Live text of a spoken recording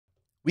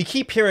We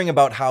keep hearing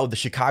about how the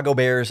Chicago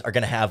Bears are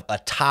going to have a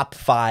top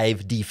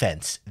 5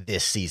 defense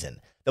this season.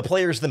 The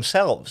players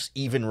themselves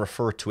even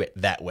refer to it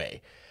that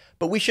way.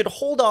 But we should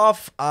hold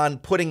off on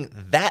putting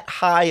that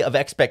high of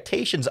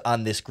expectations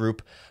on this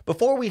group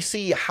before we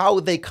see how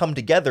they come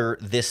together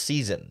this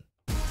season.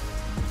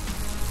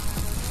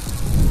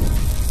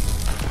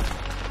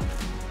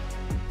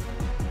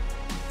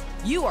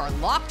 You are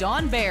Locked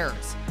On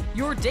Bears,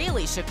 your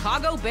daily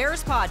Chicago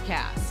Bears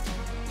podcast.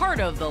 Part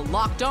of the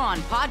Locked On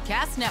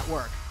Podcast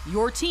Network,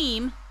 your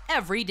team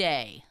every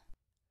day.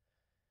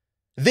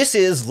 This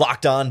is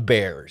Locked On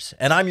Bears,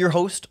 and I'm your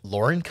host,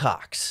 Lauren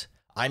Cox.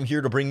 I'm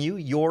here to bring you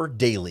your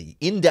daily,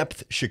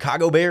 in-depth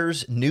Chicago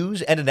Bears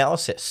news and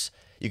analysis.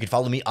 You can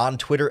follow me on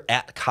Twitter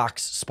at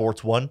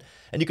CoxSports1,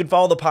 and you can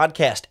follow the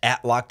podcast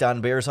at Locked On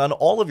Bears on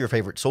all of your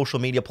favorite social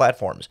media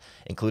platforms,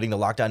 including the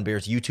Locked On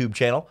Bears YouTube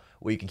channel,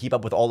 where you can keep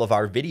up with all of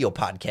our video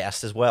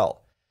podcasts as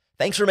well.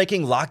 Thanks for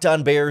making Locked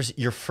On Bears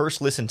your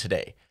first listen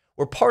today.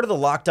 We're part of the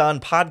Locked On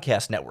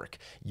Podcast Network,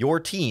 your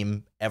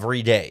team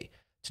every day.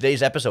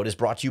 Today's episode is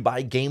brought to you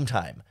by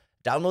Gametime.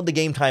 Download the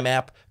Gametime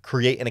app,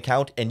 create an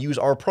account, and use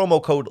our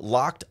promo code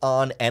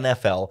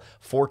LOCKEDONNFL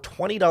for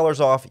 $20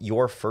 off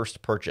your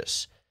first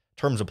purchase.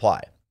 Terms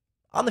apply.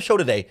 On the show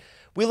today,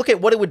 we look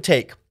at what it would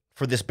take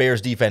for this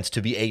Bears defense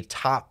to be a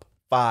top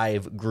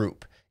 5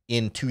 group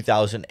in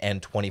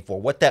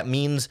 2024. What that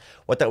means,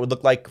 what that would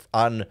look like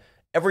on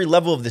every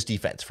level of this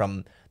defense,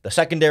 from the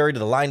secondary to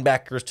the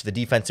linebackers to the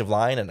defensive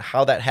line, and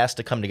how that has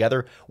to come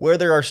together, where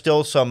there are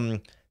still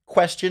some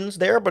questions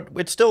there, but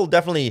it's still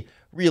definitely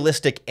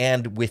realistic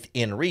and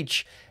within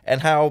reach,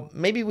 and how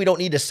maybe we don't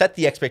need to set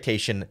the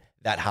expectation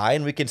that high,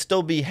 and we can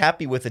still be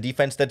happy with a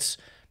defense that's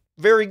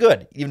very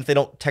good, even if they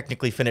don't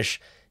technically finish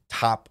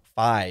top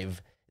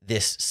 5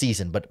 this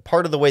season. But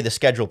part of the way the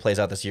schedule plays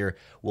out this year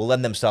will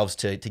lend themselves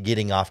to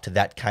getting off to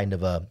that kind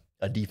of a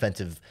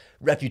defensive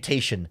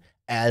reputation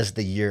as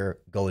the year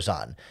goes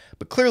on.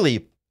 But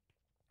clearly,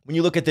 when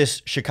you look at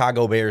this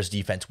Chicago Bears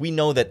defense, we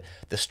know that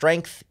the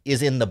strength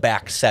is in the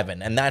back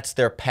 7, and that's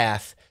their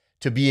path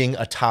to being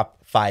a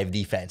top 5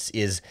 defense,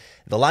 is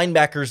the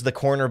linebackers, the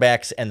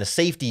cornerbacks, and the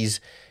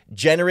safeties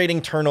generating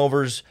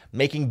turnovers,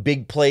 making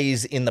big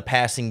plays in the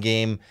passing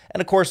game. And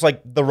of course,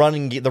 like the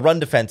run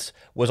defense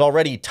was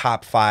already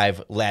top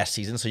 5 last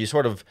season. So you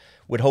sort of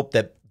would hope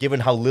that, given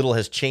how little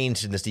has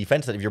changed in this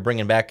defense, that if you're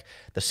bringing back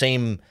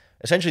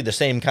essentially the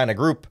same kind of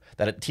group,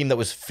 that a team that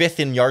was 5th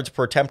in yards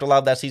per attempt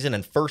allowed last season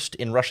and 1st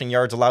in rushing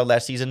yards allowed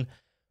last season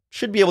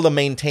should be able to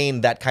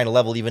maintain that kind of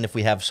level, even if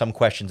we have some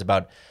questions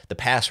about the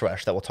pass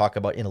rush that we'll talk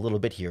about in a little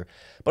bit here.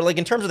 But like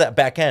in terms of that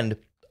back end,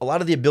 a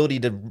lot of the ability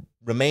to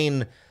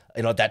remain,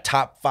 that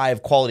top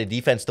 5 quality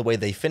defense the way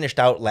they finished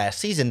out last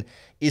season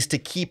is to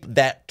keep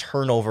that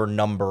turnover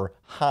number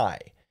high.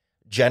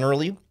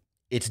 Generally,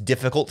 it's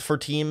difficult for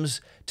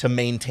teams to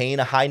maintain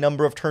a high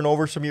number of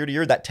turnovers from year to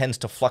year. That tends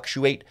to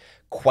fluctuate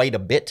quite a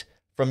bit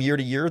from year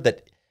to year.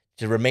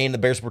 The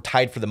Bears were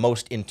tied for the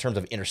most in terms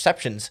of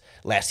interceptions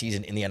last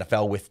season in the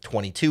NFL with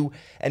 22.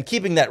 And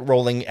keeping that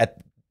rolling at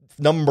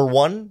number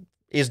 1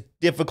 is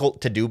difficult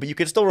to do, but you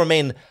can still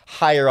remain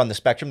higher on the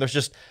spectrum. There's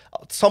just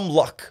some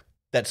luck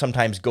that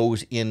sometimes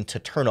goes into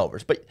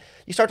turnovers. But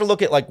you start to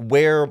look at like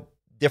where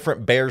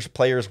different Bears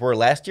players were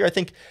last year. I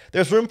think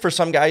there's room for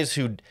some guys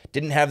who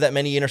didn't have that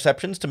many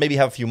interceptions to maybe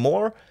have a few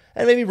more,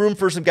 and maybe room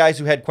for some guys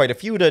who had quite a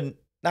few to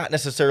not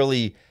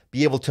necessarily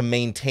be able to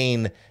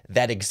maintain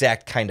that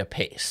exact kind of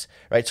pace,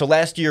 right? So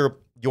last year,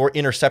 your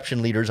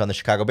interception leaders on the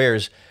Chicago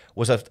Bears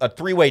was a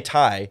 3-way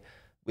tie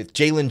with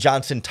Jalen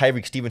Johnson,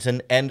 Tyreek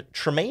Stevenson, and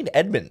Tremaine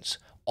Edmonds.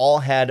 All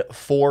had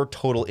 4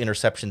 total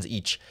interceptions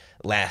each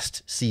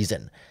last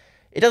season.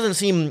 It doesn't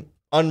seem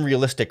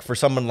unrealistic for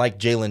someone like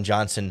Jalen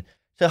Johnson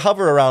to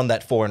hover around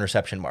that 4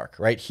 interception mark,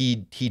 right?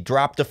 He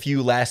dropped a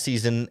few last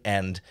season,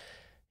 and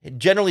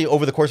generally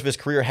over the course of his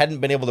career hadn't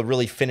been able to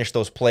really finish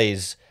those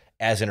plays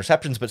as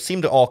interceptions, but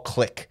seemed to all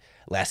click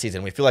last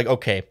season. We feel like,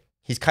 okay,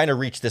 he's kind of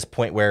reached this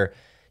point where,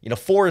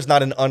 4 is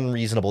not an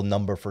unreasonable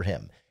number for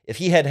him. If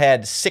he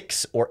had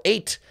 6 or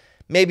 8,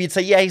 maybe you'd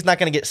say, yeah, he's not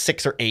going to get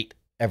 6 or 8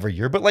 every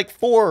year, but like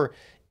 4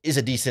 is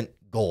a decent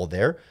goal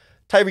there.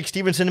 Tyreek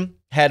Stevenson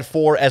had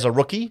 4 as a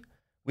rookie.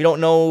 We don't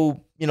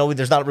know,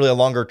 there's not really a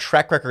longer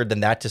track record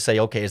than that to say,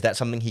 okay, is that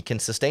something he can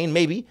sustain?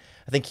 Maybe.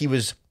 I think he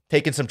was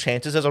taking some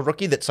chances as a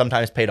rookie that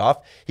sometimes paid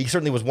off. He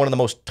certainly was one of the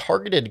most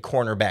targeted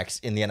cornerbacks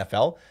in the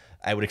NFL.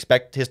 I would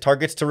expect his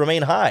targets to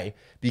remain high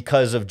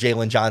because of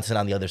Jalen Johnson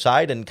on the other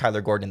side and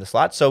Kyler Gordon in the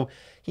slot. So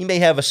he may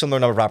have a similar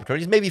number of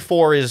opportunities. Maybe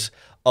 4 is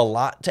a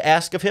lot to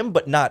ask of him,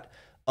 but not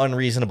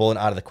unreasonable and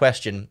out of the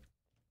question.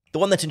 The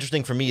one that's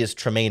interesting for me is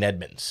Tremaine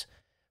Edmonds.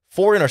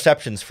 4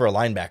 interceptions for a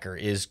linebacker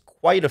is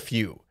quite a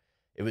few.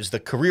 It was the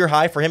career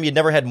high for him. He'd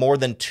never had more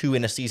than 2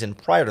 in a season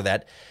prior to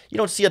that. You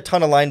don't see a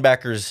ton of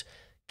linebackers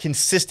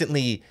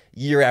consistently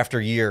year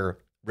after year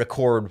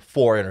record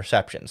 4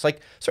 interceptions. Like,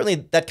 certainly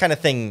that kind of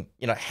thing,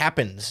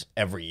 happens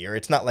every year.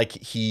 It's not like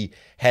he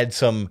had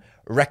some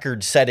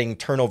record-setting,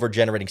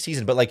 turnover-generating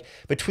season, but like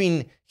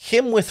between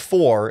him with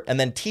 4 and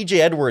then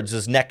TJ Edwards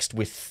is next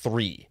with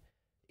 3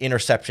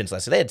 interceptions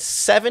last year. They had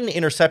 7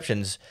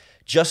 interceptions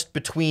just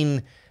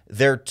between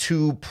their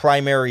 2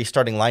 primary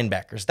starting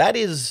linebackers. That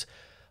is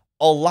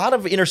a lot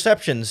of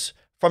interceptions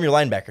from your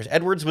linebackers.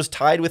 Edwards was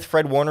tied with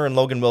Fred Warner and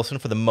Logan Wilson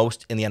for the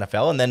most in the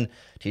NFL, and then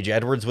TJ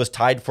Edwards was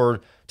tied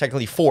for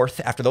technically 4th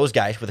after those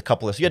guys with a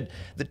couple of. So you had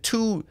the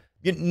 2.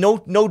 No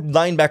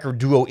linebacker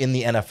duo in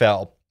the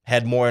NFL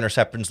had more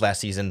interceptions last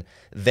season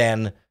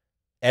than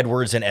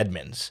Edwards and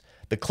Edmonds.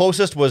 The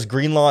closest was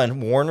Greenlaw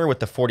and Warner with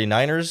the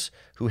 49ers,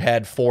 who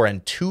had 4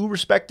 and 2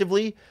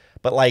 respectively.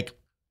 But like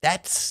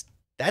that's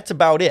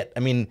about it.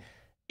 I mean,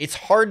 it's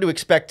hard to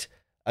expect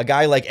a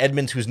guy like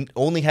Edmonds, who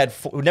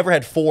never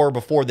had 4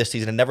 before this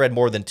season and never had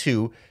more than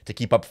 2 to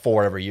keep up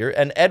 4 every year.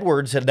 And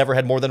Edwards had never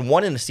had more than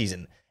 1 in a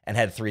season and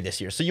had 3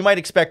 this year. So you might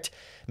expect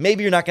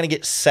maybe you're not going to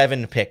get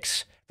 7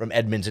 picks from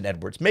Edmonds and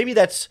Edwards. Maybe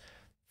that's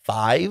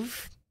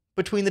 5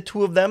 between the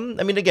 2 of them.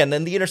 I mean, again,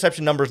 then the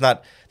interception number is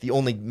not the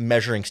only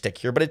measuring stick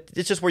here, but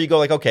it's just where you go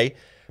like, okay,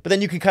 but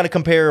then you can kind of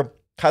compare.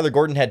 Kyler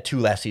Gordon had 2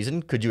 last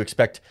season. Could you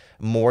expect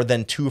more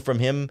than 2 from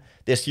him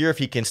this year if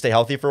he can stay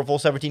healthy for a full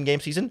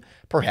 17-game season?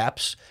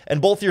 Perhaps. And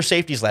both your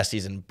safeties last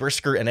season,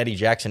 Brisker and Eddie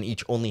Jackson,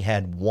 each only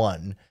had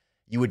 1.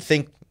 You would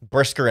think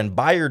Brisker and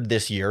Byard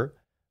this year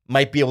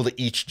might be able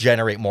to each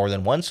generate more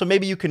than 1. So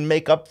maybe you can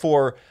make up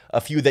for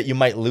a few that you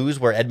might lose,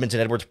 where Edmonds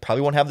and Edwards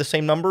probably won't have the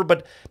same number,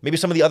 but maybe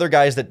some of the other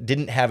guys that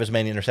didn't have as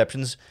many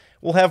interceptions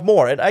will have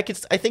more. And I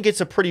think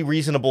it's a pretty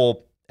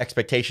reasonable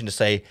expectation to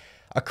say,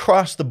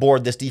 across the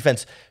board, this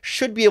defense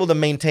should be able to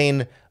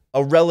maintain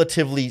a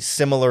relatively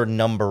similar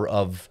number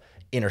of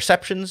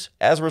interceptions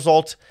as a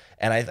result.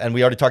 And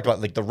we already talked about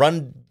like the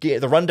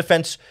run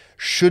defense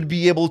should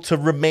be able to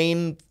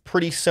remain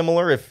pretty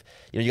similar if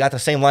you got the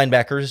same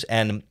linebackers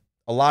and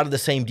a lot of the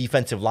same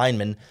defensive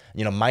linemen,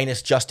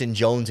 minus Justin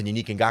Jones and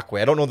Unique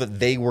Ngakoue. I don't know that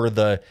they were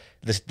the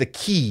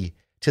key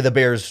to the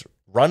Bears'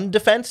 run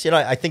defense.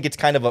 I think it's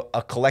kind of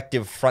a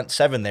collective front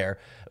 7 there,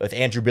 with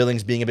Andrew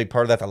Billings being a big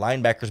part of that, the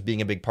linebackers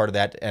being a big part of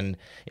that, and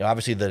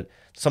obviously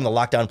some of the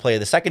lockdown play of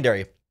the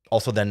secondary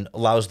also then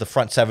allows the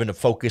front 7 to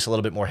focus a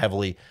little bit more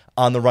heavily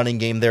on the running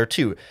game there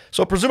too.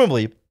 So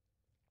presumably,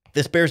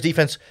 this Bears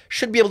defense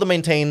should be able to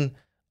maintain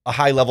a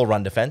high-level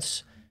run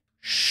defense,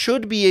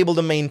 should be able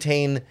to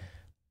maintain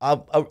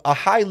a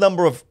high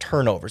number of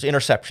turnovers,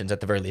 interceptions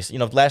at the very least.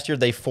 Last year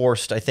they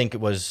forced, I think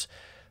it was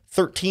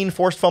 13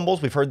 forced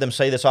fumbles. We've heard them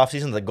say this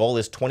offseason the goal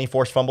is 20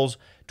 forced fumbles,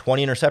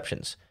 20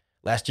 interceptions.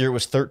 Last year it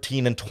was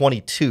 13 and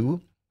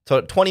 22.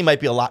 So 20 might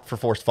be a lot for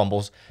forced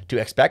fumbles to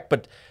expect,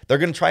 but they're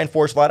going to try and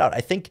force a lot out.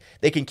 I think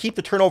they can keep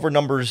the turnover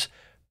numbers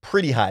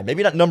pretty high.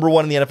 Maybe not number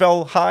 1 in the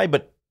NFL high,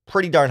 but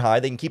pretty darn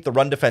high. They can keep the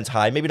run defense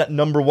high. Maybe not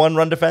number 1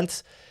 run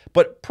defense,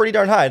 but pretty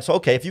darn high. And so,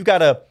 okay, if you've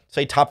got a,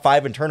 say, top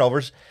 5 in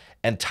turnovers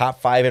and top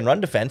 5 in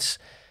run defense,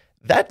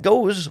 that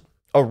goes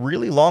a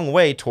really long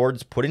way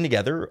towards putting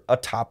together a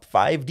top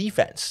 5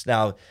 defense.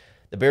 Now,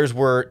 the Bears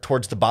were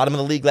towards the bottom of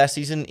the league last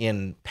season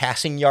in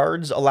passing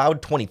yards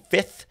allowed,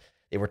 25th.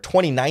 They were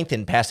 29th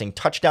in passing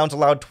touchdowns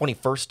allowed,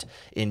 21st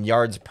in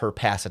yards per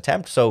pass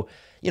attempt. So,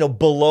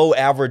 below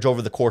average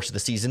over the course of the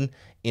season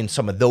in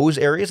some of those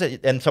areas.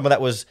 And some of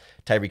that was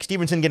Tyreek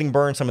Stevenson getting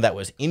burned. Some of that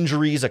was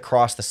injuries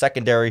across the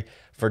secondary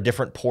for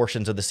different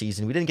portions of the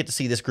season. We didn't get to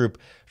see this group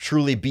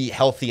truly be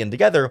healthy and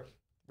together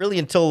really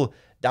until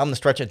down the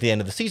stretch at the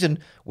end of the season,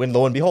 when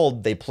lo and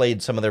behold, they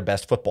played some of their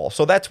best football.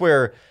 So that's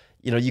where,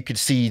 you could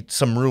see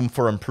some room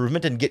for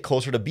improvement and get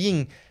closer to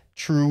being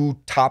true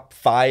top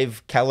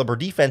 5 caliber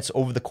defense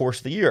over the course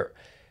of the year.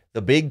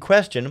 The big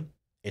question,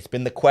 it's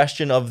been the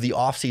question of the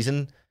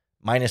offseason,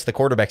 minus the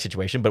quarterback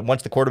situation, but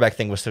once the quarterback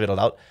thing was fiddled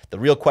out, the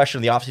real question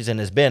of the offseason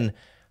has been,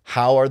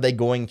 how are they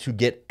going to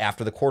get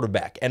after the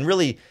quarterback? And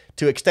really,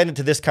 to extend it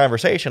to this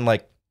conversation,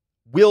 like,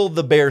 will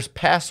the Bears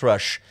pass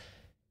rush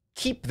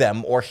keep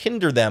them or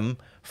hinder them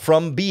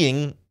from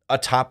being a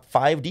top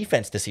 5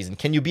 defense this season?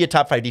 Can you be a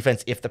top 5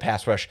 defense if the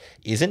pass rush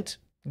isn't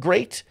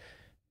great?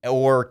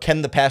 Or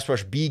can the pass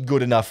rush be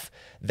good enough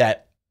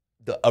that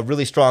a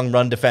really strong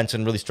run defense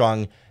and really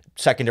strong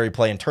secondary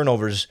play and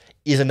turnovers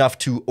is enough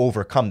to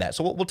overcome that?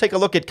 So we'll take a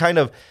look at kind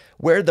of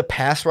where the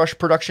pass rush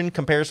production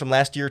compares from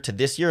last year to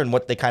this year and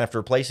what they kind of have to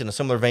replace in a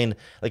similar vein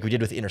like we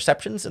did with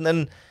interceptions. And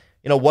then,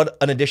 what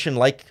an addition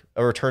like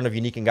a return of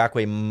Unique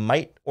Ngakoue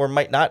might or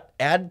might not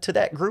add to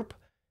that group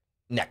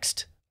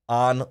next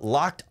on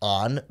Locked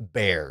On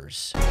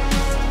Bears.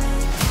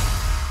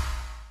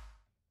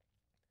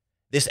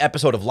 This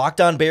episode of Locked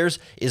On Bears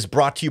is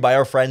brought to you by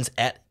our friends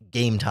at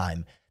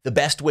Gametime, the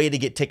best way to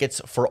get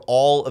tickets for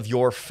all of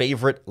your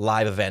favorite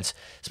live events,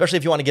 especially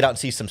if you want to get out and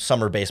see some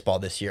summer baseball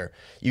this year.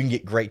 You can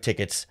get great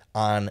tickets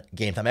on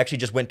Gametime. I actually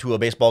just went to a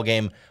baseball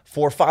game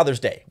for Father's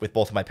Day with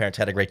both of my parents,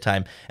 had a great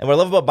time. And what I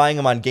love about buying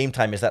them on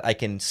Gametime is that I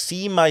can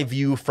see my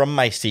view from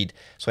my seat,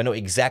 so I know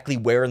exactly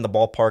where in the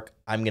ballpark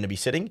I'm going to be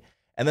sitting.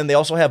 And then they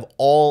also have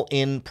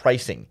all-in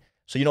pricing.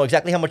 So you know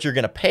exactly how much you're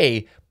going to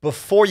pay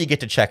before you get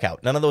to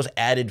checkout. None of those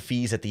added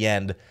fees at the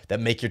end that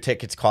make your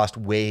tickets cost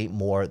way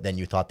more than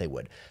you thought they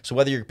would. So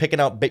whether you're picking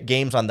out big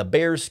games on the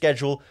Bears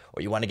schedule,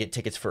 or you want to get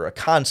tickets for a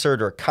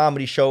concert or a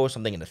comedy show,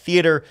 something in the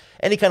theater,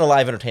 any kind of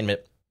live entertainment,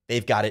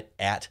 they've got it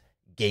at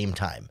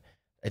Gametime.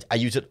 I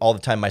use it all the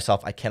time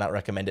myself. I cannot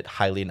recommend it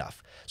highly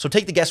enough. So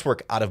take the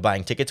guesswork out of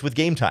buying tickets with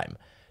Gametime.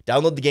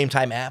 Download the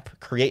Gametime app,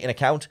 create an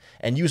account,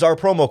 and use our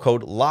promo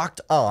code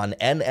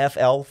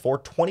LOCKEDONNFL for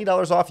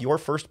 $20 off your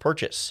first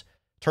purchase.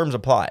 Terms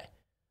apply.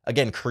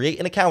 Again, create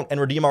an account and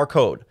redeem our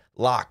code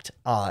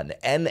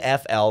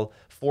LOCKEDONNFL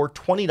for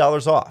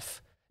 $20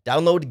 off.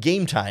 Download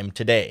Gametime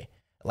today.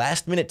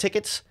 Last minute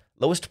tickets,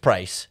 lowest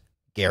price,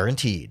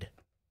 guaranteed.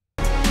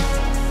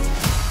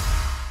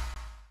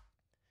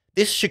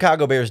 This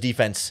Chicago Bears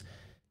defense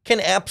can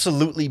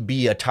absolutely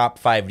be a top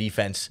 5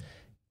 defense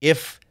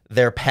if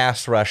their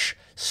pass rush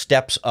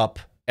steps up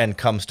and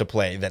comes to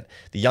play, that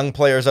the young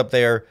players up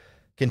there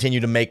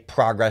continue to make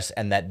progress,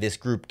 and that this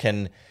group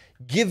can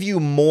give you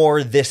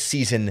more this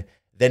season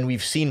than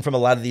we've seen from a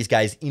lot of these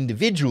guys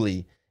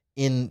individually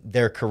in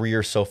their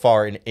career so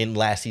far in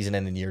last season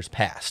and in years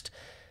past.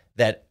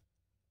 That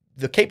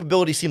the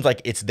capability seems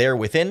like it's there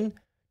within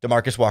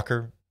DeMarcus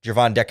Walker,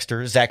 Gervon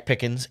Dexter, Zach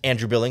Pickens,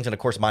 Andrew Billings, and of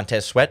course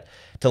Montez Sweat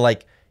to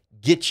like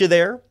get you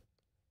there,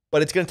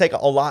 but it's going to take a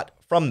lot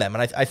from them.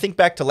 And I think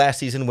back to last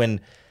season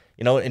when,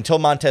 until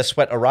Montez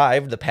Sweat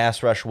arrived, the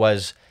pass rush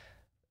was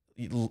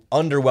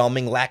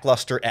underwhelming,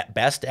 lackluster at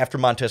best. After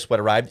Montez Sweat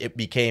arrived, it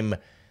became,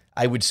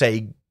 I would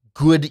say,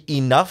 good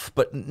enough,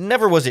 but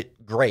never was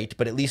it great,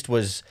 but at least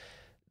was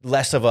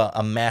less of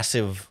a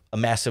massive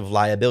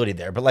liability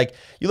there. But like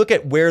you look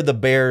at where the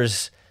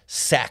Bears'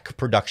 sack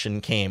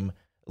production came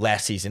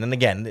last season, and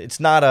again, it's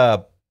not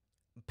a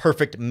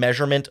perfect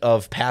measurement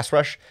of pass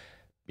rush.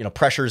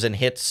 Pressures and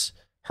hits,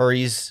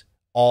 hurries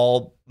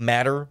all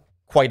matter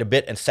quite a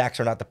bit, and sacks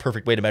are not the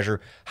perfect way to measure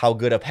how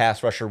good a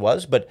pass rusher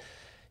was, but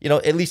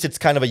at least it's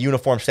kind of a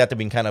uniform stat that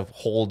we can kind of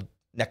hold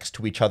next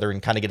to each other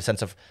and kind of get a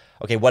sense of,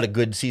 okay, what a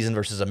good season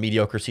versus a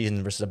mediocre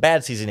season versus a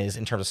bad season is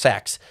in terms of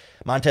sacks.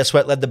 Montez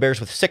Sweat led the Bears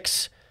with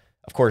 6.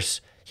 Of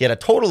course, he had a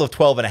total of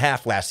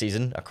 12.5 last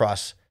season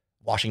across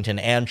Washington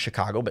and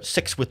Chicago, but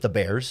 6 with the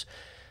Bears.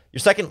 Your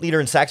second leader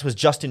in sacks was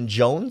Justin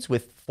Jones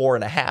with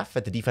 4.5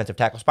 at the defensive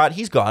tackle spot.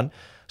 He's gone,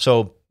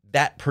 so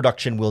that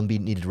production will be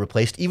needed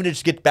replaced, even to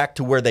just get back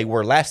to where they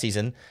were last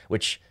season,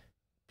 which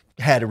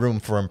had room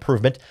for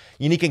improvement.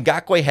 Unique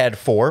Ngakoue had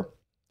 4.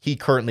 He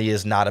currently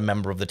is not a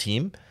member of the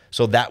team,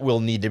 so that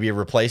will need to be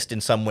replaced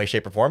in some way,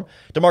 shape, or form.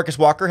 DeMarcus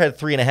Walker had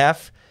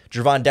 3.5.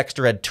 Gervon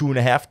Dexter had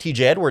 2.5. TJ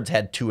Edwards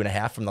had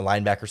 2.5 from the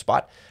linebacker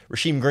spot.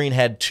 Rasheem Green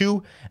had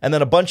 2, and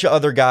then a bunch of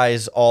other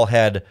guys all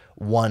had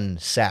 1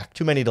 sack.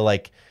 Too many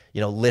to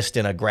list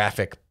in a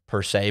graphic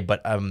per se,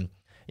 but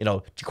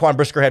Jaquan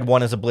Brisker had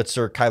 1 as a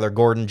blitzer. Kyler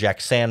Gordon, Jack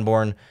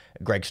Sanborn,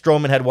 Greg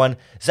Stroman had 1.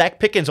 Zach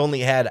Pickens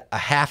only had a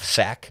half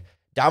sack.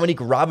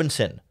 Dominique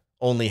Robinson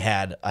only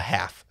had a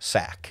half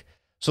sack.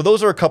 So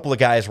those are a couple of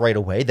guys right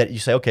away that you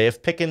say, okay,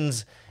 if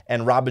Pickens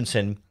and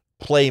Robinson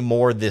play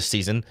more this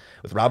season,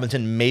 with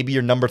Robinson maybe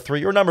your number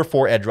 3 or number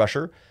 4 edge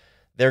rusher,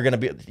 they're going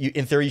to be,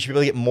 in theory, you should be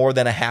able to get more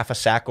than a half a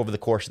sack over the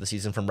course of the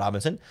season from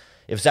Robinson.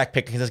 If Zach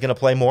Pickens is going to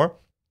play more,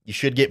 you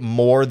should get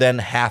more than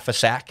half a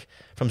sack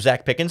from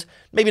Zach Pickens.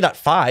 Maybe not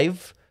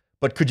 5,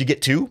 but could you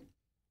get 2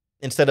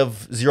 instead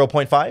of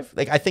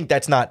 0.5? I think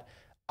that's not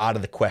out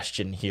of the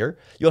question here.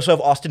 You also have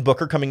Austin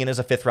Booker coming in as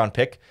a 5th-round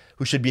pick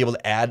who should be able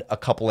to add a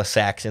couple of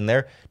sacks in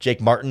there. Jake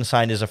Martin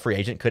signed as a free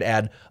agent, could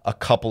add a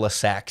couple of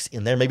sacks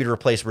in there, maybe to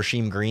replace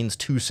Rasheem Green's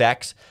 2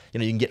 sacks. You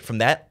can get from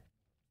that.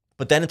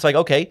 But then it's like,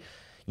 okay,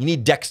 you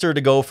need Dexter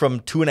to go from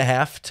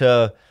 2.5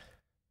 to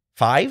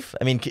 5.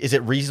 I mean, is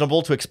it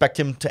reasonable to expect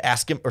him to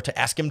ask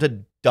him to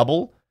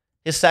double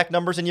his sack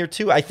numbers in year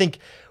 2? I think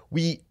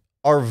we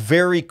are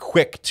very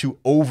quick to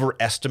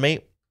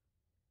overestimate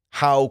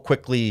how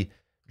quickly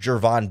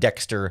Gervon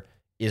Dexter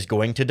is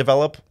going to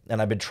develop,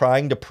 and I've been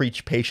trying to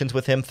preach patience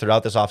with him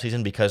throughout this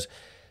offseason because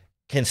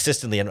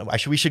consistently, and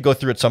we should go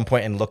through at some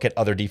point and look at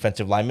other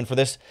defensive linemen for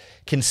this,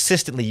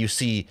 consistently you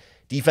see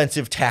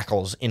defensive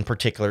tackles in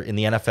particular in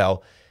the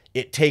NFL,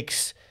 it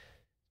takes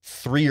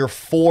 3 or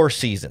 4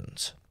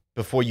 seasons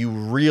before you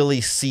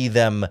really see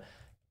them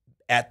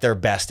at their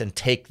best and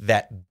take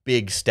that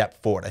big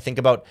step forward. I think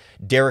about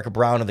Derek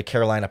Brown of the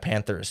Carolina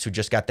Panthers, who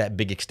just got that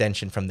big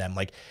extension from them.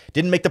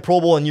 Didn't make the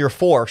Pro Bowl in year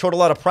 4, showed a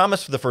lot of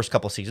promise for the first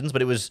couple seasons,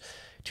 but it was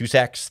 2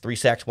 sacks, 3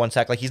 sacks, 1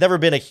 sack. He's never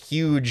been a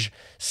huge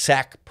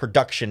sack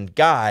production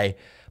guy,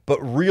 but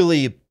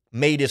really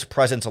made his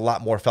presence a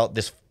lot more felt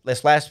this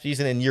last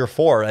season in year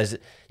 4 as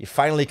he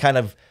finally kind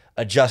of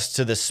adjusts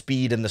to the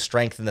speed and the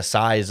strength and the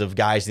size of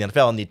guys in the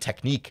NFL, and the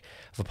technique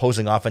of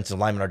opposing offensive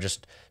linemen are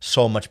just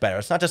so much better.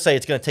 It's not to say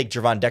it's going to take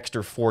Gervon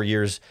Dexter 4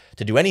 years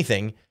to do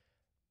anything,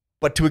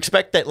 but to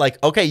expect that,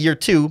 okay, year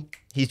 2,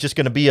 he's just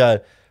going to be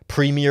a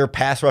premier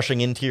pass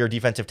rushing interior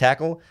defensive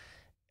tackle,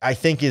 I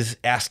think is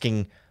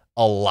asking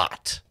a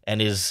lot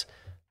and is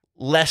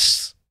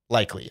less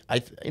likely.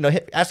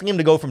 Asking him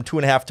to go from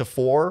 2.5 to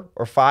 4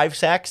 or 5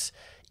 sacks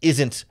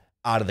isn't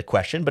out of the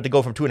question, but to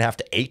go from 2.5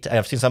 to 8,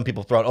 I've seen some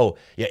people throw out,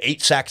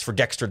 8 sacks for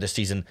Dexter this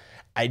season.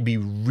 I'd be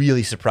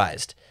really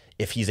surprised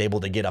if he's able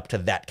to get up to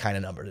that kind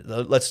of number.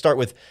 Let's start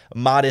with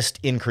modest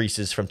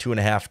increases from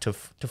 2.5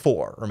 to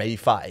 4 or maybe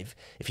 5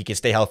 if he can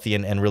stay healthy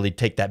and really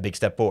take that big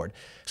step forward.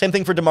 Same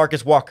thing for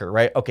DeMarcus Walker,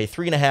 right? Okay,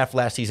 3.5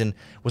 last season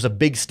was a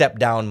big step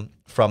down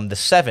from the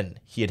 7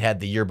 he had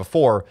the year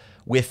before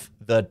with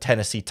the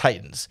Tennessee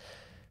Titans.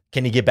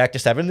 Can he get back to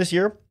 7 this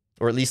year?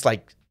 Or at least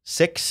like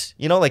 6?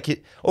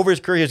 Over his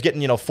career, he was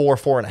getting, 4,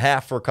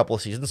 4.5 for a couple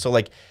of seasons. So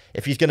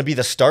if he's going to be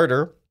the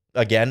starter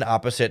again,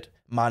 opposite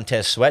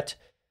Montez Sweat,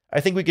 I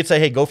think we could say,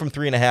 hey, go from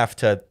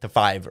 3.5 to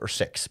 5 or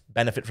 6.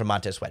 Benefit from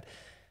Montez Sweat.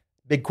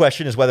 Big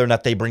question is whether or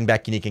not they bring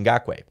back Yannick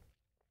Ngakoue.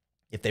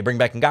 If they bring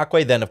back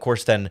Ngakoue, then of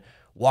course,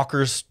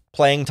 Walker's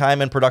playing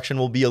time and production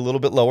will be a little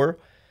bit lower.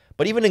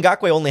 But even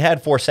Ngakoue only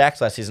had 4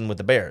 sacks last season with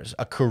the Bears,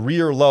 a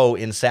career low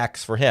in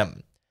sacks for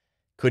him.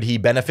 Could he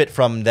benefit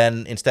from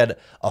then instead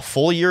a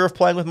full year of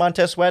playing with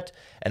Montez Sweat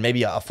and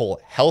maybe a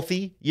full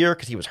healthy year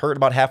because he was hurt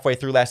about halfway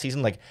through last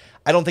season?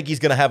 I don't think he's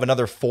going to have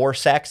another 4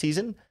 sack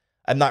season.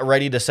 I'm not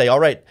ready to say, all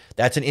right,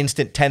 that's an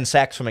instant 10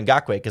 sacks from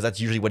Ngakoue because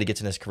that's usually what he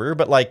gets in his career.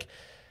 But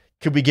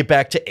could we get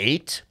back to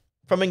 8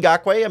 from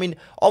Ngakoue? I mean,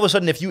 all of a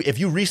sudden, if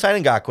you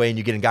re-sign Ngakoue and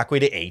you get Ngakoue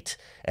to 8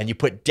 and you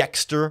put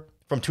Dexter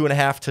from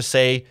 2.5 to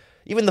say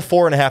even the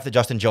 4.5 that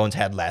Justin Jones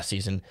had last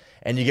season,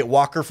 and you get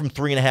Walker from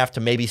 3.5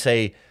 to maybe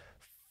say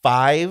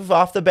 5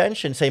 off the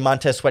bench and say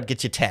Montez Sweat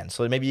gets you 10.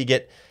 So maybe you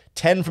get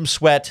 10 from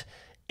Sweat,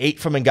 8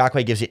 from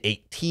Ngakoue gives you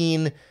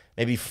 18,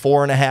 maybe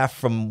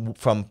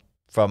 4.5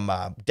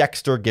 from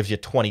Dexter gives you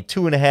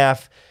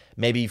 22.5,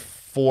 maybe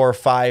 4 or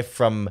 5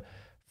 from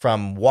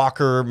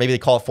Walker. Maybe they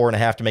call it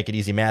 4.5 to make it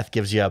easy math,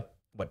 gives you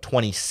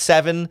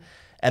 27.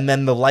 And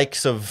then the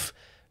likes of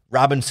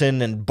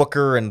Robinson and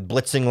Booker and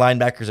blitzing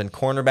linebackers and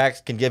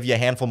cornerbacks can give you a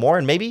handful more.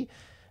 And maybe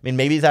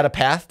is that a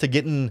path to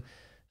getting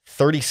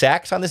 30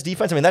 sacks on this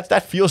defense? I mean,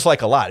 that feels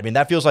like a lot. I mean,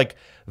 that feels like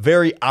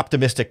very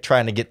optimistic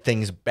trying to get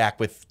things back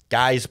with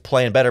guys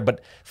playing better.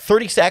 But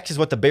 30 sacks is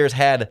what the Bears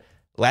had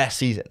last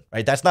season,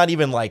 right? That's not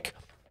even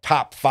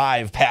top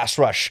 5 pass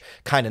rush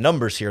kind of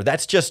numbers here.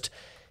 That's just,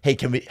 hey,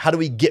 how do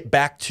we get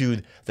back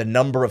to the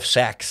number of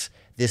sacks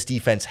this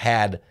defense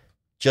had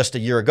just a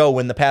year ago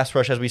when the pass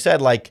rush, as we said,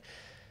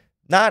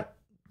 not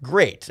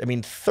great. I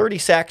mean, 30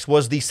 sacks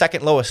was the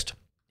second lowest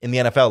in the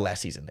NFL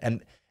last season.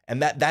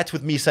 And that's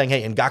with me saying,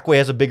 hey, Ngakoue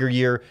has a bigger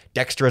year,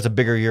 Dexter has a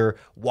bigger year,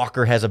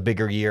 Walker has a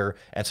bigger year,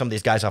 and some of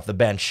these guys off the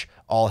bench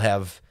all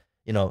have,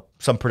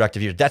 some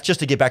productive years. That's just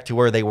to get back to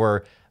where they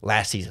were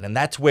last season. And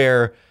that's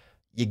where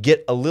you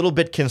get a little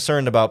bit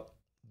concerned about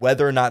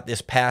whether or not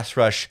this pass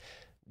rush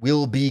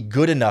will be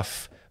good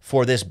enough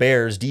for this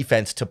Bears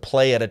defense to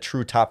play at a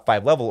true top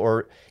 5 level,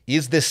 or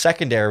is this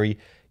secondary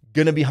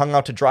going to be hung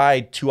out to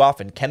dry too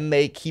often? Can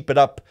they keep it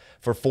up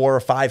for 4 or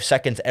 5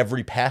 seconds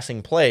every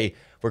passing play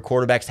where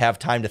quarterbacks have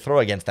time to throw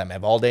against them,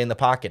 have all day in the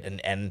pocket,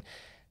 and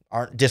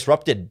aren't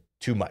disrupted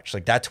too much?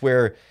 That's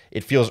where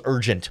it feels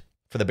urgent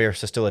for the Bears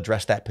to still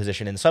address that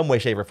position in some way,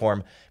 shape, or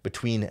form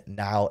between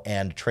now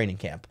and training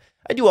camp.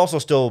 I do also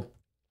still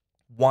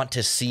want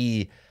to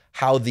see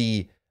how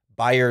the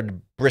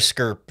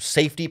Byard-Brisker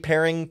safety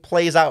pairing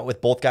plays out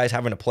with both guys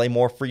having to play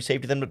more free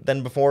safety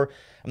than before.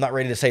 I'm not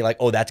ready to say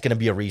that's going to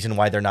be a reason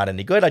why they're not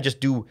any good.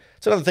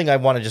 It's another thing I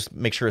want to just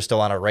make sure is still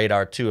on our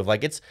radar too, of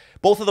it's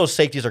both of those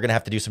safeties are going to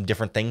have to do some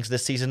different things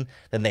this season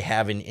than they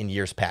have in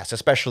years past,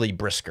 especially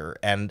Brisker.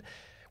 And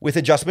with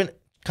adjustment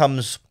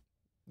comes,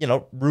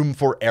 room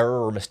for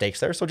error or mistakes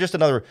there. So just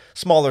another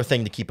smaller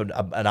thing to keep an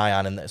eye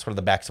on in sort of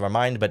the backs of our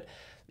mind. But,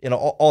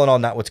 all in all,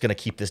 not what's going to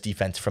keep this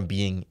defense from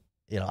being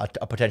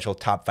a potential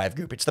top 5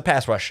 group. It's the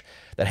pass rush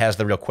that has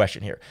the real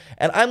question here.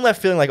 And I'm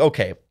left feeling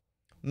okay,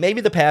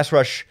 maybe the pass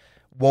rush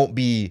won't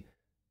be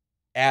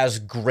as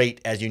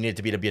great as you need it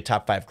to be a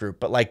top 5 group,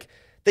 but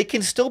they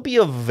can still be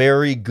a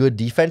very good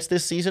defense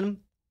this season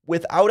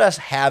without us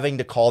having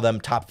to call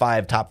them top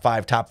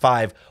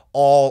 5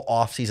 all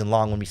off season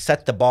long when we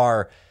set the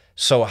bar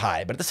so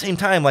high. But at the same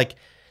time,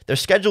 their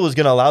schedule is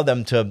going to allow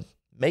them to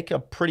make a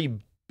pretty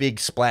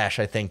big splash,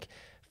 I think,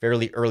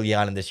 fairly early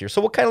on in this year.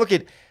 So we'll kind of look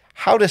at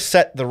how to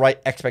set the right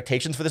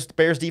expectations for this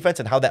Bears defense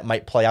and how that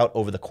might play out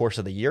over the course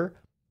of the year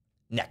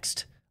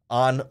next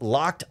on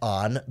Locked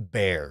On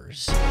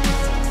Bears.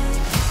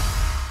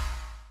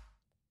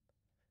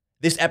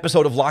 This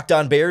episode of Locked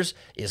On Bears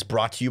is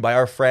brought to you by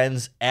our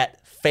friends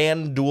at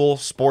FanDuel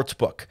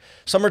Sportsbook.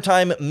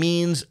 Summertime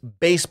means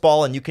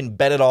baseball, and you can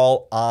bet it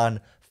all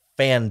on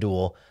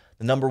FanDuel,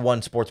 the number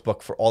one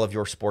sportsbook for all of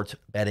your sports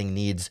betting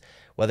needs.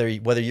 Whether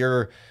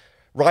you're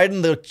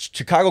riding the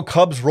Chicago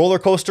Cubs roller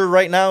coaster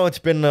right now, it's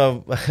been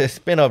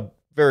a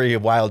very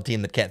wild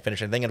team that can't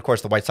finish anything. And of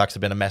course, the White Sox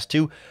have been a mess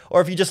too.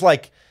 Or if you just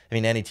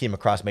any team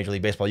across Major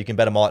League Baseball, you can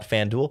bet them all at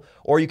FanDuel.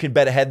 Or you can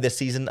bet ahead this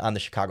season on the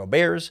Chicago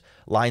Bears,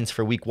 lines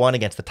for Week 1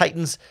 against the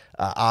Titans,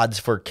 odds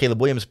for Caleb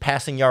Williams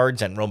passing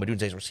yards and Rome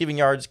Odunze's receiving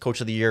yards, Coach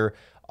of the Year,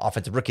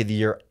 Offensive Rookie of the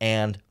Year,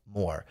 and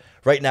more.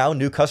 Right now,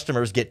 new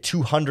customers get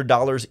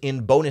 $200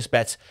 in bonus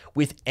bets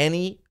with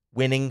any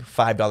winning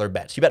 $5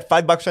 bet. So you bet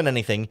 $5 on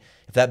anything.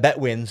 If that bet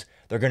wins,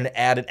 they're going to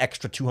add an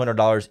extra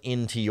 $200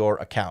 into your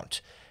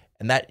account.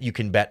 And that you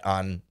can bet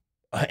on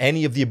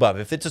any of the above.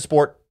 If it's a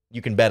sport,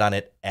 you can bet on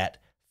it at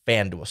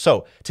FanDuel.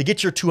 So to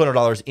get your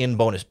 $200 in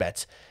bonus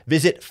bets,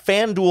 visit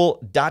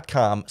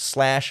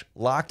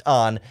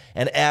FanDuel.com/lockedon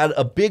and add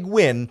a big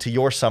win to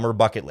your summer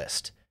bucket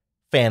list.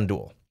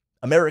 FanDuel,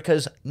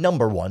 America's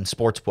 #1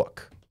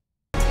 sportsbook.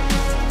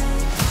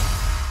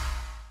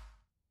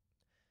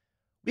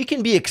 We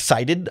can be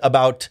excited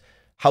about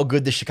how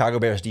good the Chicago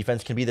Bears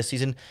defense can be this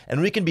season,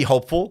 and we can be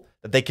hopeful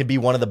that they can be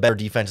one of the better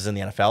defenses in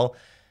the NFL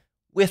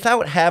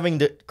without having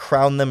to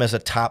crown them as a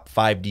top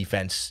 5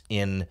 defense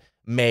in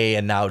May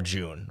and now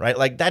June, right?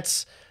 Like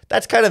that's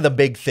kind of the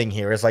big thing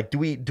here is like, do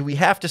we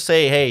have to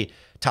say, hey,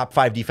 top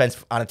 5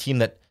 defense on a team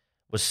that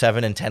was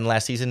 7-10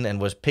 last season and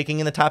was picking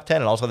in the top 10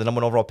 and also the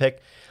 #1 overall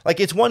pick? Like,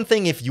 it's one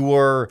thing if you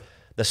were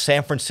the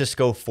San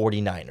Francisco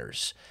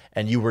 49ers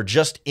and you were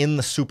just in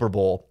the Super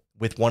Bowl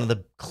with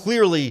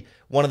clearly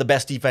one of the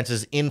best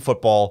defenses in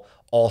football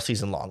all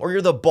season long, or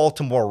you're the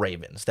Baltimore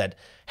Ravens that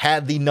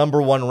had the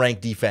 #1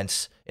 ranked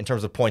defense in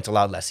terms of points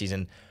allowed last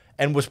season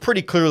and was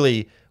pretty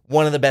clearly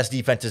one of the best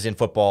defenses in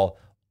football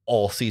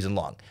all season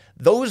long.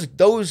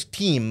 Those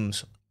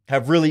teams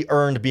have really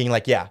earned being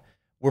like, yeah,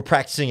 we're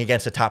practicing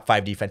against a top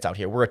 5 defense out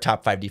here. We're a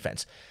top 5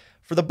 defense.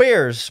 For the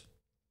Bears,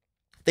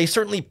 they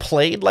certainly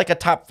played like a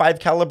top 5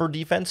 caliber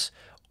defense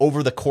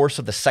over the course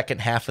of the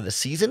second half of the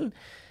season,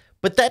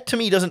 but that to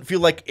me doesn't feel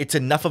like it's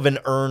enough of an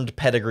earned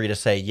pedigree to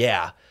say,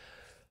 yeah,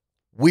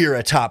 we're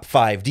a top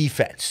 5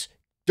 defense.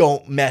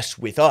 Don't mess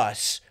with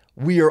us.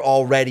 We're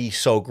already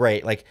so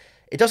great. Like,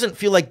 it doesn't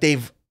feel like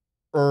they've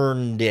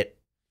earned it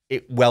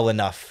well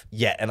enough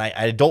yet. And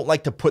I don't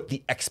like to put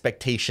the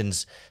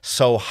expectations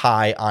so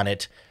high on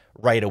it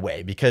right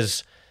away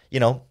because,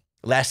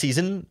 last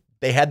season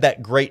they had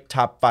that great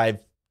top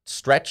 5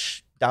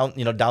 stretch down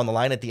the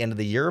line at the end of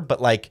the year.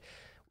 But like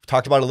we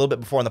talked about a little bit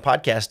before on the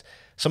podcast,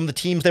 some of the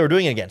teams they were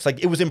doing it against,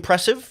 like it was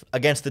impressive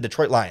against the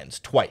Detroit Lions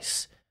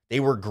twice. They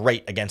were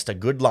great against a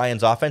good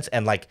Lions offense.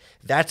 And like,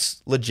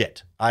 that's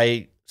legit.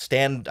 I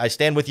stand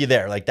with you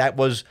there. Like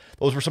those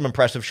were some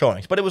impressive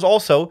showings, but it was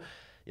also,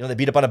 they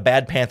beat up on a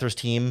bad Panthers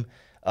team,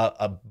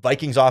 a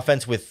Vikings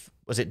offense with,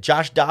 was it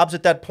Josh Dobbs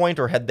at that point,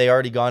 or had they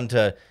already gone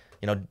to,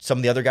 some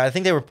of the other guys? I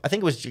think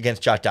it was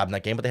against Josh Dobbs in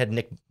that game, but they had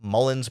Nick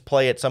Mullins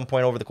play at some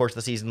point over the course of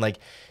the season. Like,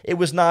 it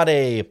was not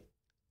a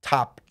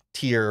top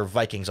tier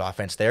Vikings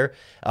offense there.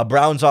 A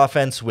Browns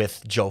offense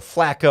with Joe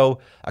Flacco,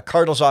 a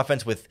Cardinals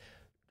offense with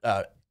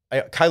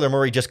Kyler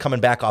Murray just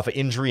coming back off of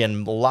injury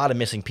and a lot of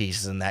missing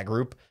pieces in that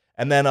group.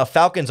 And then a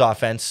Falcons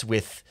offense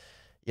with,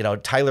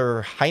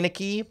 Taylor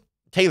Heineke,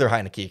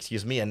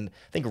 and I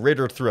think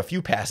Ritter threw a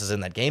few passes in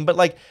that game. But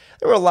like,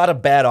 there were a lot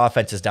of bad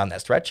offenses down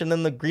that stretch. And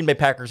then the Green Bay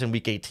Packers in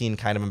Week 18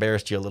 kind of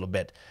embarrassed you a little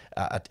bit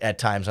at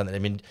times on that. I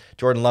mean,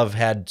 Jordan Love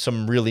had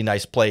some really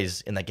nice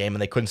plays in that game,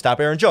 and they couldn't stop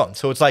Aaron Jones.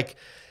 So it's like,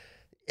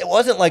 it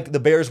wasn't like the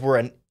Bears were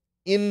an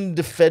anyway,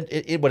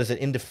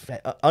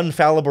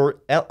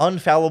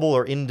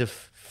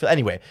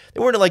 they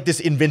weren't like this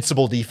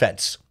invincible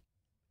defense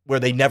where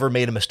they never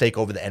made a mistake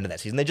over the end of that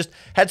season. They just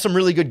had some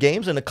really good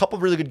games and a couple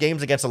of really good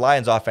games against the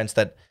Lions offense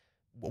that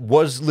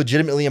was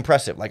legitimately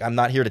impressive. Like, I'm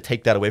not here to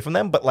take that away from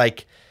them, but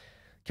like,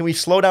 can we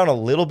slow down a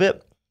little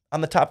bit on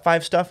the top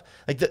 5 stuff?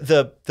 Like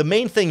the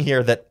main thing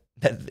here that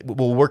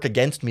will work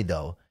against me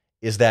though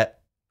is that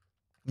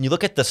when you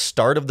look at the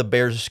start of the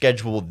Bears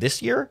schedule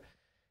this year,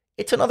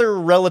 it's another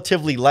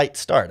relatively light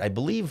start. I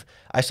believe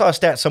I saw a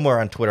stat somewhere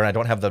on Twitter, and I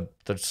don't have the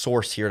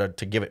source here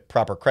to give it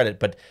proper credit,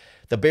 but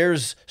the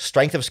Bears'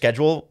 strength of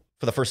schedule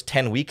for the first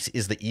 10 weeks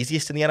is the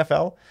easiest in the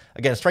NFL.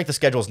 Again, strength of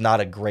schedule is not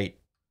a great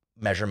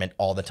measurement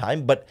all the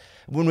time, but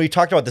when we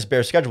talked about this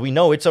Bears schedule, we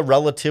know it's a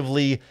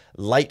relatively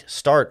light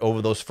start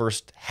over those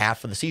first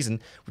half of the season,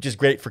 which is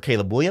great for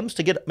Caleb Williams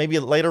to get maybe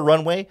a later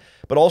runway,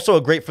 but also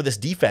great for this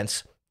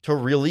defense to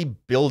really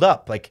build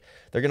up. Like,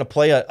 they're going to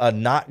play a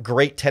not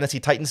great Tennessee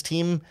Titans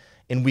team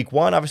in Week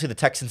 1. Obviously, the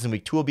Texans in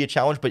Week 2 will be a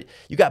challenge, but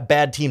you got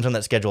bad teams on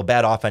that schedule,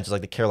 bad offenses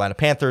like the Carolina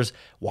Panthers,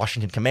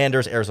 Washington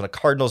Commanders, Arizona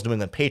Cardinals, New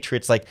England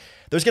Patriots. Like,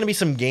 there's going to be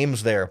some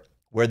games there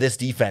where this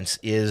defense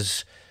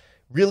is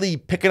really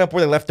picking up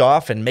where they left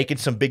off and making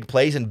some big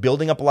plays and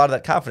building up a lot of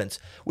that confidence,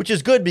 which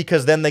is good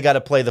because then they got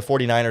to play the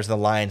 49ers and the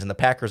Lions and the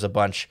Packers a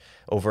bunch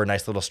over a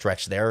nice little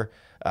stretch there.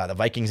 The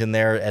Vikings in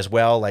there as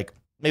well. Like,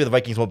 maybe the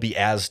Vikings won't be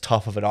as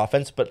tough of an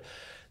offense, but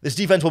this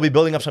defense will be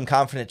building up some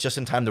confidence just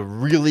in time to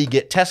really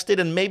get tested,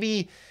 and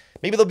maybe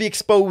they'll be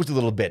exposed a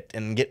little bit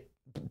and get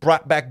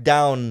brought back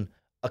down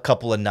a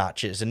couple of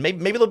notches. And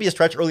maybe there'll be a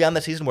stretch early on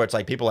the season where it's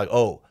like people are like,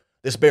 oh,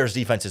 this Bears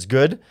defense is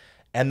good,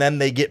 and then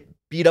they get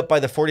beat up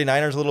by the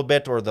 49ers a little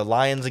bit, or the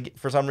Lions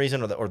for some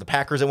reason, or the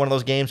Packers at one of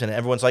those games, and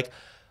everyone's like,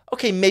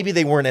 okay, maybe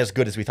they weren't as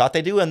good as we thought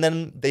they do, and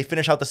then they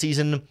finish out the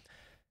season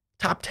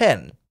top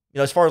 10,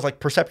 as far as like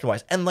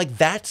perception-wise. And like,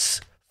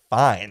 that's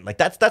fine. Like,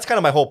 that's kind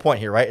of my whole point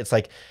here, right? It's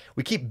like,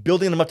 we keep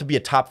building them up to be a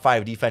top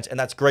 5 defense, and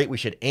that's great. We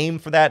should aim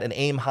for that and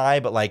aim high,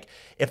 but like,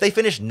 if they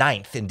finish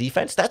 9th in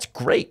defense, that's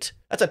great.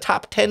 That's a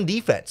top 10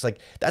 defense. Like,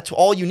 that's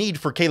all you need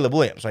for Caleb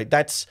Williams, right?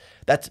 That's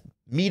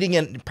meeting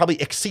and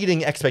probably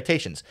exceeding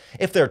expectations.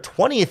 If they're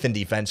 20th in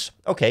defense,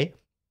 okay,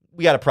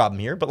 we got a problem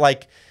here, but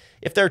like,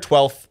 if they're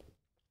 12th,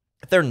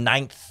 if they're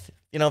 9th,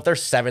 if they're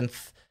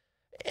 7th,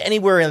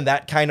 anywhere in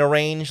that kind of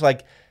range,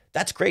 like,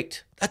 that's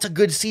great. That's a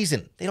good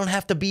season. They don't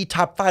have to be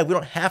top 5. We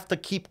don't have to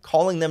keep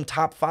calling them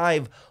top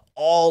 5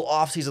 all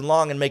offseason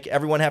long and make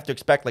everyone have to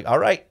expect, like, all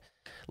right,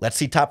 let's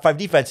see top 5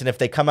 defense. And if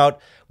they come out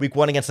week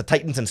 1 against the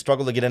Titans and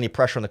struggle to get any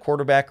pressure on the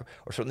quarterback,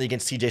 or certainly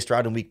against CJ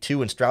Stroud in week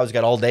 2, and Stroud's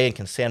got all day and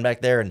can stand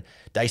back there and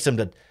dice him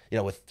to,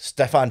 with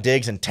Stephon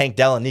Diggs and Tank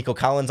Dell and Nico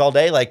Collins all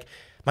day, like,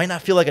 might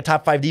not feel like a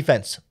top 5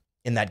 defense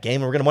in that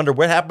game. And we're going to wonder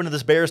what happened to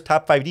this Bears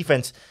top 5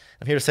 defense.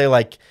 I'm here to say,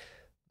 like,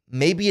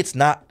 maybe it's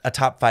not a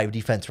top 5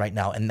 defense right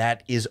now, and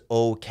that is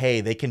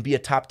okay. They can be a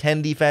top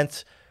 10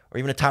 defense or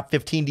even a top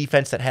 15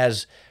 defense that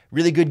has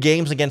really good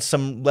games against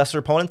some lesser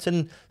opponents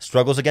and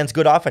struggles against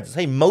good offenses.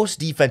 Hey, most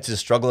defenses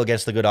struggle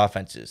against the good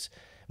offenses.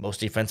 Most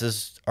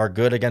defenses are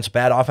good against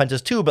bad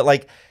offenses too, but,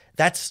 like,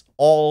 that's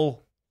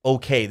all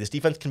okay. This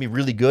defense can be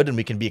really good, and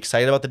we can be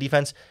excited about the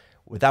defense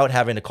without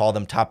having to call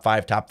them top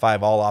 5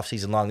 all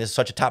offseason long. This is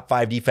such a top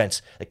 5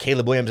 defense that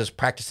Caleb Williams is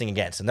practicing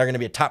against, and they're going to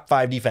be a top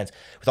 5 defense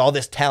with all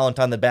this talent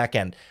on the back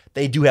end.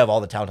 They do have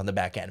all the talent on the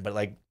back end, but,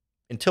 like,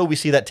 until we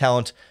see that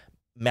talent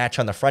match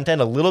on the front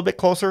end a little bit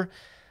closer,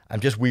 I'm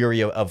just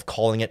weary of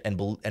calling it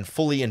and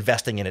fully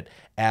investing in it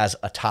as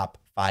a top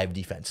 5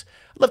 defense.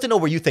 I'd love to know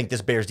where you think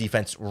this Bears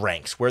defense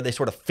ranks, where they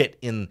sort of fit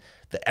in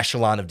the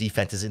echelon of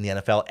defenses in the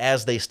NFL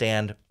as they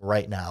stand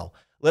right now.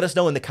 Let us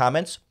know in the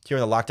comments here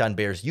on the Locked On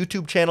Bears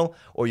YouTube channel,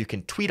 or you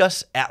can tweet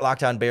us at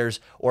Locked On Bears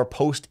or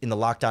post in the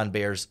Locked On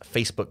Bears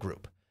Facebook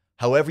group.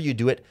 However you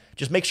do it,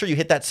 just make sure you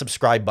hit that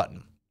subscribe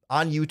button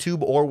on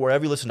YouTube or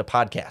wherever you listen to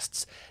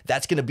podcasts.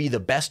 That's going to be the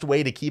best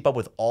way to keep up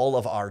with all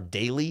of our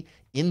daily,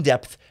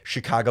 in-depth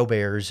Chicago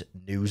Bears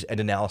news and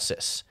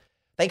analysis.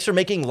 Thanks for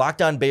making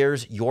Locked On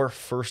Bears your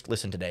first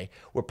listen today.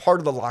 We're part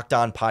of the Locked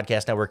On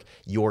Podcast Network,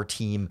 your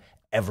team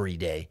every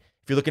day.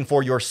 If you're looking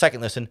for your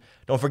second listen,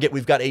 don't forget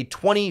we've got a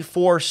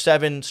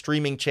 24/7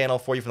 streaming channel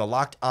for you from the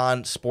Locked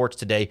On Sports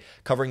Today,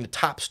 covering the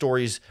top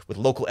stories with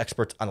local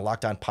experts on the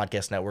Locked On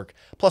Podcast Network,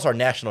 plus our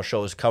national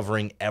shows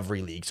covering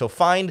every league. So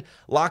find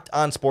Locked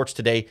On Sports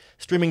Today,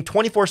 streaming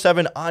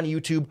 24/7 on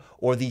YouTube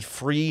or the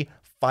free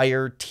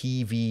Fire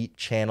TV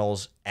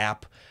channels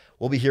app.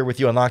 We'll be here with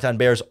you on Locked On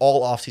Bears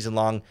all offseason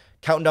long,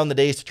 counting down the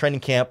days to training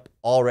camp,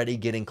 already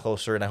getting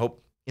closer. And I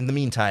hope in the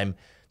meantime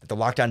that the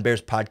Locked On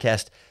Bears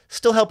podcast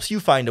still helps you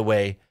find a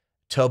way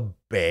to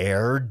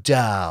bear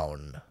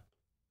down.